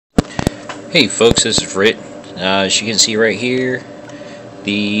Hey folks, this is Rit. As you can see right here,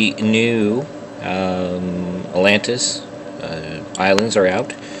 the new Atlantis islands are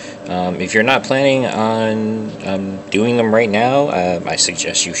out. If you're not planning on doing them right now, I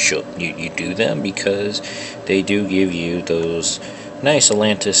suggest you do them, because they do give you those nice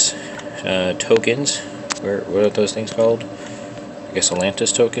Atlantis tokens. What are those things called? I guess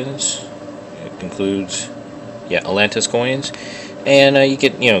Atlantis tokens. It includes, yeah, Atlantis coins. And you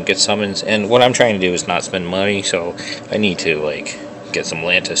get summons, and what I'm trying to do is not spend money, so I need to get some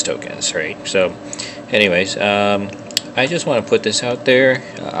Atlantis tokens, right? So anyways, I just want to put this out there.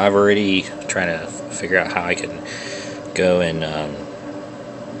 I've already trying to figure out how I can go and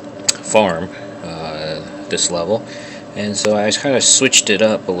farm this level, and so I kind of switched it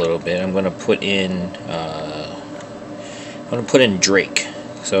up a little bit. I'm going to put in Drake.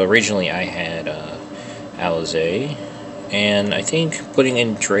 So originally I had Alizé. And I think putting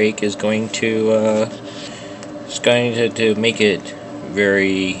in Drake is going to make it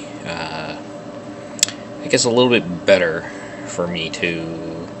very, I guess, a little bit better for me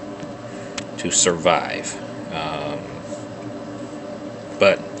to survive.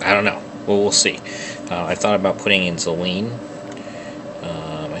 But I don't know. Well, we'll see. I thought about putting in Zelene.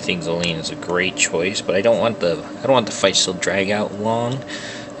 I think Zelene is a great choice, but I don't want the fights to drag out long.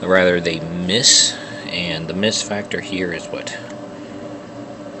 Rather, they miss. And the miss factor here is what?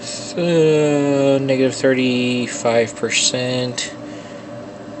 Negative 35%.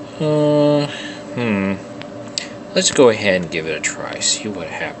 Let's go ahead and give it a try. See what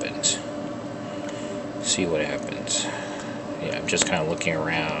happens. Yeah, I'm just kind of looking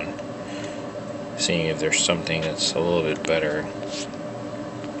around, seeing if there's something that's a little bit better.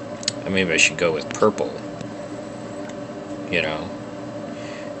 Maybe I should go with purple. You know.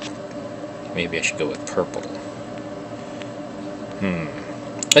 Maybe I should go with purple.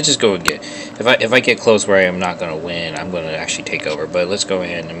 Let's just go and get. If I get close where I am not going to win, I'm going to actually take over. But let's go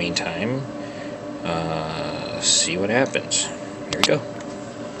ahead in the meantime. See what happens. Here we go.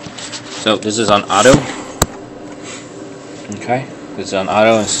 So this is on auto. Okay, this is on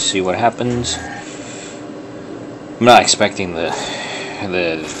auto, and see what happens. I'm not expecting the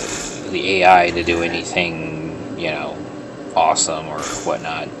AI to do anything, awesome or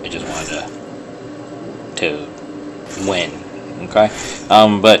whatnot. I just wanted to win. Okay,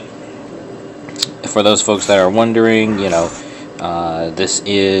 but for those folks that are wondering, this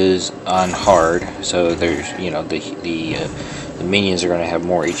is on hard, so there's the minions are going to have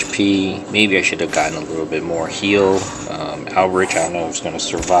more HP. Maybe I should have gotten a little bit more heal. Alberich, I don't know if it's going to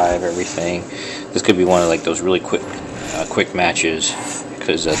survive everything. This could be one of those really quick matches,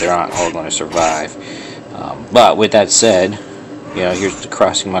 because they're not all going to survive. But with that said, here's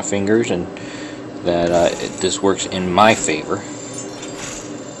crossing my fingers and that this works in my favor.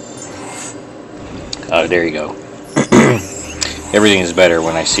 There you go. Everything is better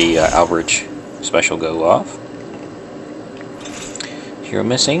when I see Alberich special go off. Hero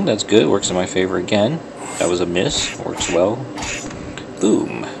missing, that's good, works in my favor again. That was a miss, works well.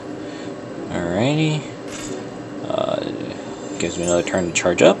 Boom. Alrighty. Gives me another turn to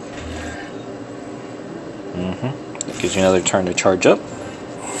charge up. That gives me another turn to charge up.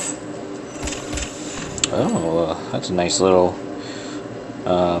 Oh, that's a nice little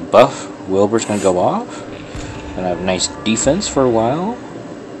buff. Wilbur's going to go off. Gonna have nice defense for a while.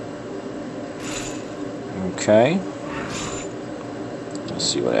 Okay. Let's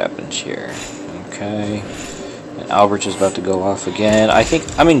see what happens here. Okay. And Alberich is about to go off again. I think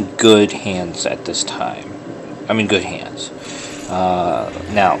I'm in good hands at this time. I'm in good hands.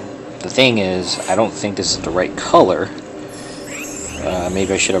 Now, the thing is, I don't think this is the right color.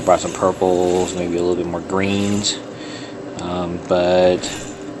 Maybe I should have brought some purples, maybe a little bit more greens. But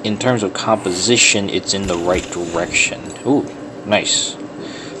in terms of composition, it's in the right direction. Ooh, nice.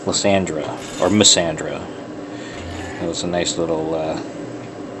 Lysandra, or Missandra. That was a nice little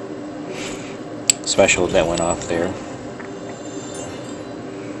special that went off there.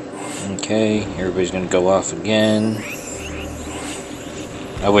 Okay, everybody's gonna go off again.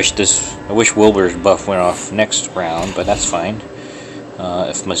 I wish Wilbur's buff went off next round, but that's fine.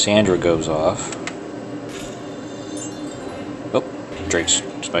 If Missandra goes off, Drake's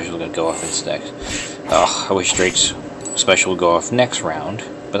special is going to go off instead. Oh, I wish Drake's special would go off next round,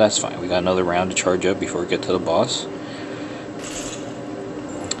 but that's fine. We got another round to charge up before we get to the boss.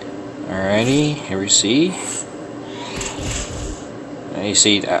 Alrighty, here we see. And you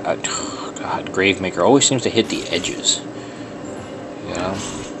see, God, Gravemaker always seems to hit the edges.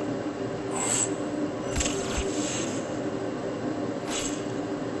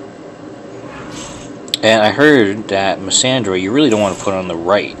 And I heard that Missandra, you really don't want to put on the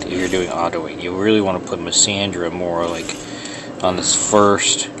right if you're doing autoing. You really want to put Missandra more like on this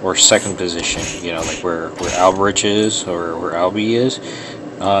first or second position, you know, like where Alberich is or where Albie is.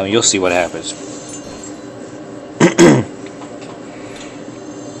 You'll see what happens.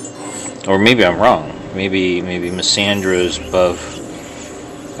 Or maybe I'm wrong. Maybe Missandra's above.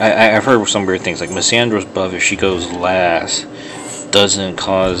 I've heard some weird things like Missandra's above if she goes last doesn't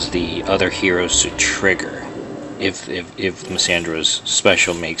cause the other heroes to trigger. If Missandra's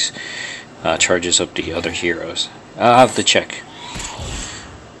special makes charges up the other heroes, I'll have to check.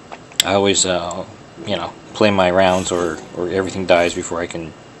 I always you know, play my rounds or everything dies before I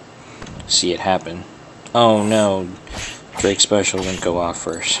can see it happen. Oh no, Drake's special didn't go off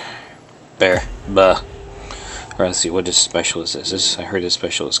first. There, buh. Alright, let's see, what this special is this? I heard this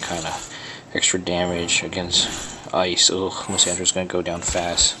special is kind of extra damage against ice. Ugh, Missandra's gonna go down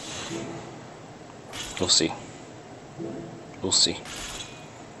fast. We'll see. We'll see.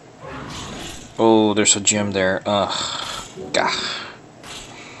 Oh, there's a gem there. Ugh. Gah.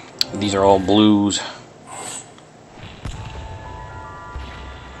 These are all blues.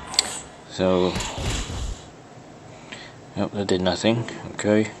 So, nope, that did nothing.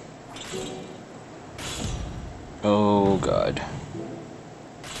 Okay. Oh god.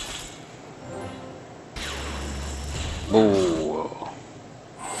 Oh.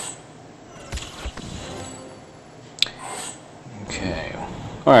 Okay.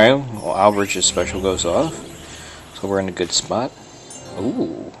 Alright, well, Alberich's special goes off. So we're in a good spot.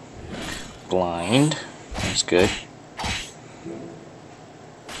 Ooh. Blind. That's good.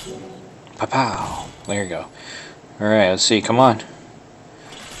 Pow. There you go. Alright, let's see. Come on.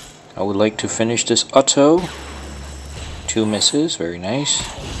 I would like to finish this auto. 2 misses. Very nice.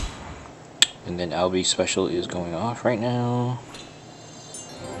 And then Albie's special is going off right now.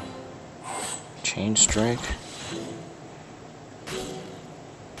 Chain strike.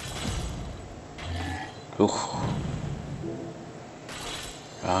 Ooh.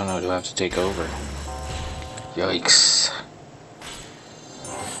 I don't know, do I have to take over? Yikes.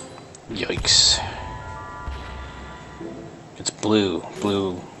 Yikes. It's blue.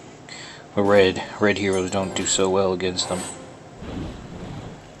 Blue or red. Red heroes don't do so well against them.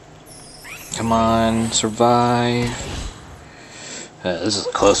 Come on, survive. This is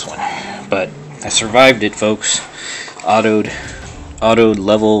a close one. But I survived it, folks. Autoed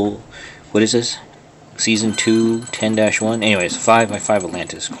level, what is this? Season 2, 10-1. Anyways, 5 by 5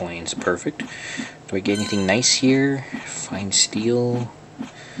 Atlantis coins. Perfect. Do I get anything nice here? Fine steel.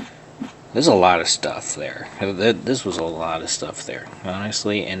 There's a lot of stuff there. This was a lot of stuff there,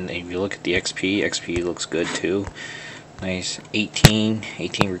 honestly. And if you look at the XP looks good too. Nice. 18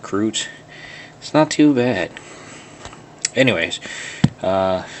 recruits. It's not too bad. Anyways,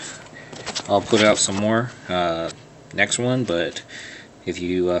 I'll put out some more next one, but if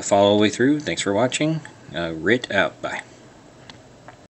you follow all the way through, thanks for watching. Rit out. Bye.